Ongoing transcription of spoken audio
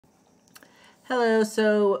Hello,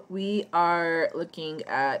 so we are looking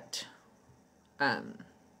at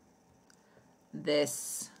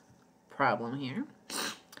this problem here,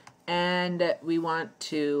 and we want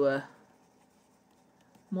to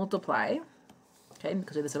multiply, okay,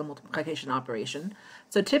 because this is a multiplication operation.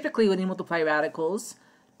 So typically when you multiply radicals,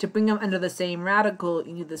 to bring them under the same radical,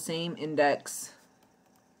 you need the same index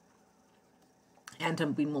and to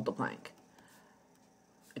be multiplying.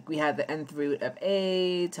 Like we have the nth root of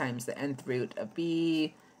a times the nth root of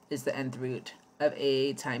b is the nth root of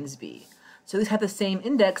a times b. So these have the same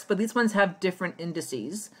index, but these ones have different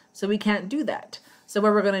indices, so we can't do that. So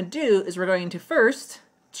what we're going to do is we're going to first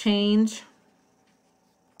change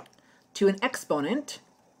to an exponent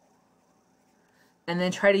and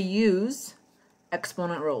then try to use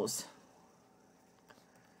exponent rules.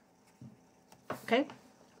 Okay?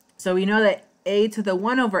 So we know that a to the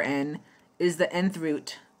 1 over n is the nth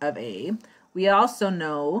root of a. We also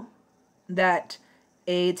know that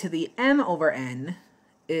a to the m over n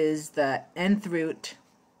is the nth root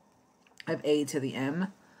of a to the m,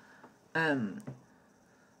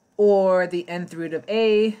 or the nth root of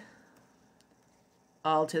a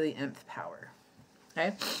all to the nth power.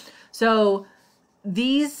 Okay, so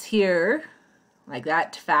these here, like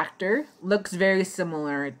that factor, looks very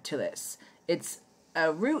similar to this. It's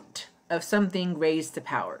a root of something raised to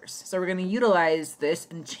powers. So we're going to utilize this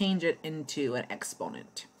and change it into an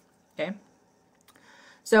exponent. Okay,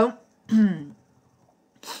 so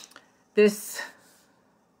this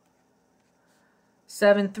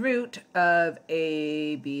 7th root of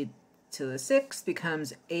ab to the 6th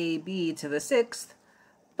becomes ab to the 6th,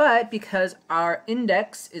 but because our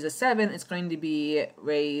index is a 7, it's going to be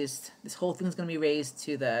raised, this whole thing is going to be raised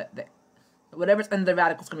to the whatever's under the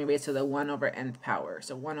radical is going to be raised to the 1 over nth power,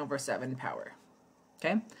 so 1 over 7 power.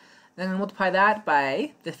 Okay? Then we multiply that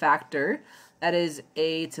by the factor, that is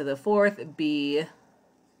a to the 4th, b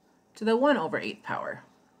to the 1 over 8 power.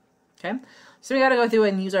 Okay? So we got to go through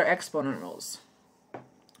and use our exponent rules.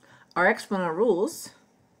 Our exponent rules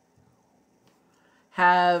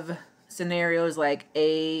have scenarios like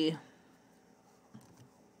ab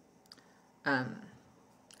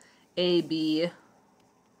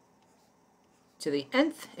to the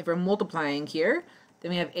nth. If we're multiplying here, then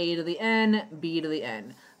we have a to the n, b to the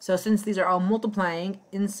n. So since these are all multiplying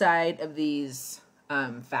inside of these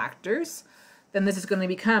factors, then this is going to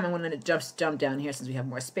become, I'm going to just jump down here since we have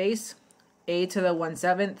more space, a to the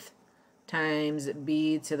 1/7 times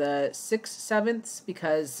b to the 6/7,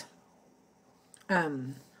 because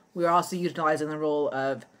we're also utilizing the rule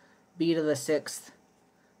of b to the 6th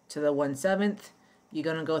to the 1/7. You're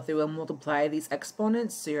going to go through and multiply these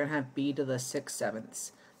exponents, so you're going to have b to the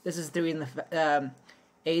 6/7. This is doing the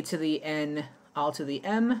a to the n all to the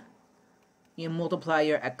m. You multiply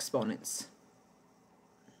your exponents.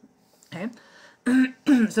 Okay?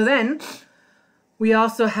 So then, we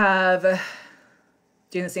also have,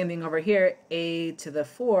 doing the same thing over here, a to the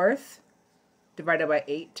 4th divided by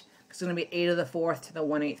 8. It's going to be a to the 4th to the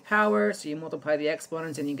 1/8 power, so you multiply the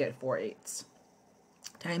exponents and you get 4/8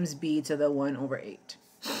 times b to the 1 over 8.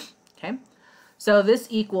 Okay, so this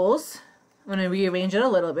equals, I'm going to rearrange it a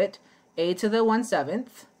little bit, a to the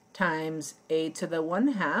 1/7 times a to the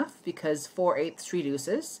 1/2, because 4/8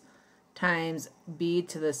 reduces, times b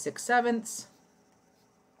to the 6/7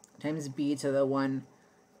 times b to the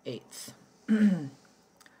 1/8.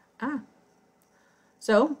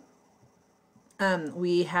 So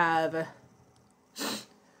we have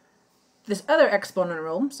this other exponent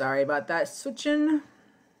rule. Sorry about that, switching.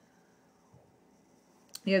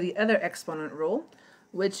 We have the other exponent rule,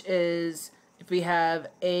 which is if we have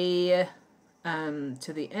a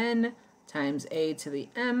to the n times a to the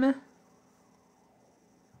m,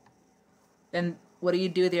 then what do you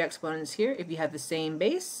do with your exponents here? If you have the same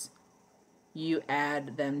base, you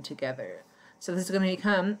add them together. So this is going to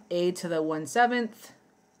become a to the 1/7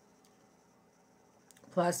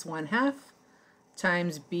 plus 1/2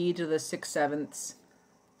 times b to the 6/7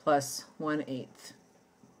 plus 1/8.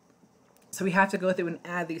 So we have to go through and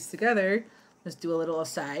add these together. Let's do a little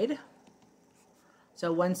aside.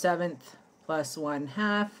 So 1/7 plus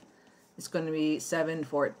 1/2 is going to be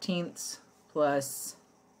 7/14 plus,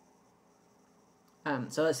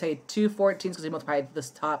 so let's say 2/14 because we multiplied this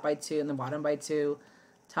top by 2 and the bottom by 2,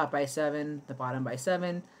 top by 7, the bottom by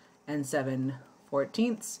 7, and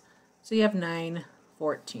 7/14. So you have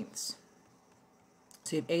 9/14.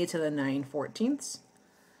 So you have a to the 9/14.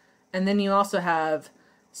 And then you also have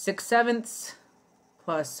 6/7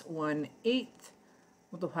 plus 1/8,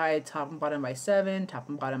 multiplied top and bottom by 7, top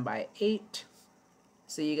and bottom by 8.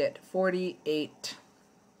 So you get 48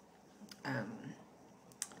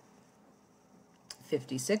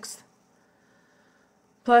 56th.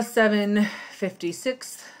 plus 7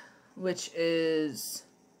 56th, which is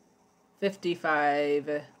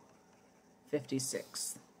 55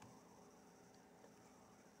 56th.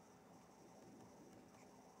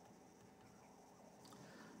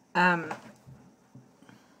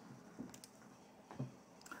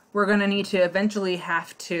 We're going to need to eventually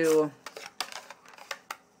have to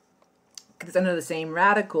get this under the same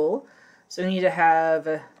radical. So we need to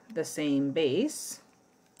have the same base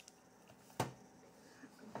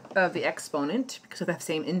of the exponent because we have the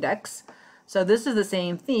same index. So this is the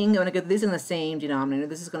same thing. You want to get these in the same denominator.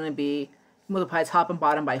 This is going to be multiply top and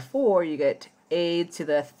bottom by 4. You get a to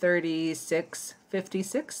the 36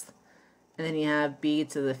 56th. And then you have b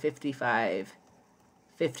to the 55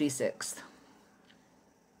 56th.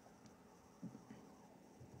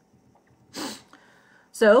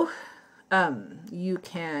 So you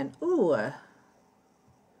can,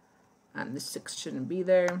 this 6 shouldn't be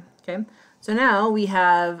there. Okay, so now we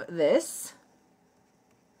have this,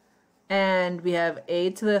 and we have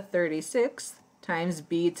a to the 36th times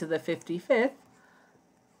b to the 55th,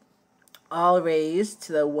 all raised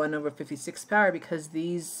to the 1 over 56 power, because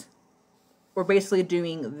these, we're basically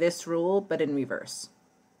doing this rule, but in reverse.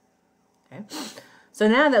 Okay, so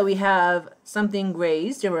now that we have something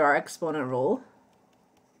raised over our exponent rule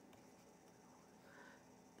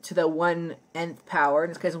to the 1/nth power, in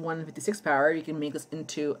this case 1/56 power, you can make this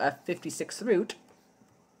into a 56th root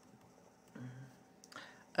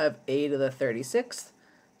of a to the 36th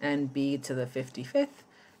and b to the 55th.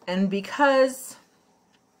 And because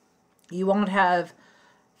you won't have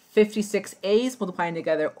 56 a's multiplying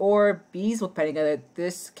together or b's multiplying together,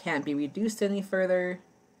 this can't be reduced any further,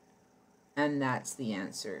 and that's the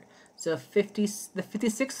answer. So the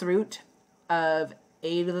 56th root of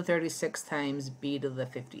a to the 36th times b to the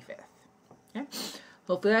 55th. Okay,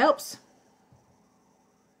 hopefully that helps.